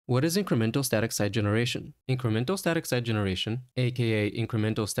What is incremental static site generation? Incremental static site generation, aka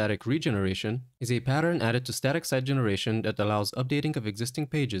incremental static regeneration, is a pattern added to static site generation that allows updating of existing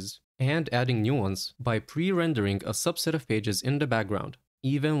pages and adding new ones by pre-rendering a subset of pages in the background,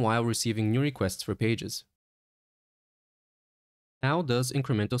 even while receiving new requests for pages. How does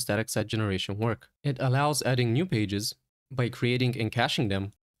incremental static site generation work? It allows adding new pages by creating and caching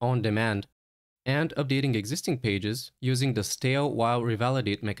them on demand and updating existing pages using the stale while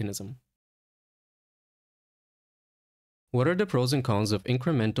revalidate mechanism. What are the pros and cons of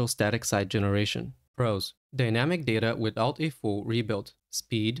incremental static site generation? Pros: dynamic data without a full rebuild.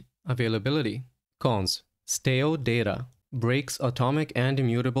 Speed, availability. Cons: stale data, breaks atomic and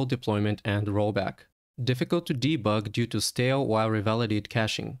immutable deployment and rollback. Difficult to debug due to stale while revalidate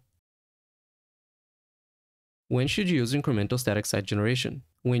caching. When should you use incremental static site generation?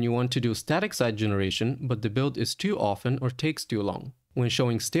 When you want to do static site generation, but the build is too often or takes too long. When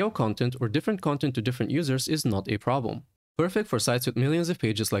showing stale content or different content to different users is not a problem. Perfect for sites with millions of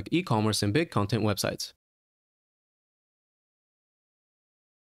pages like e-commerce and big content websites.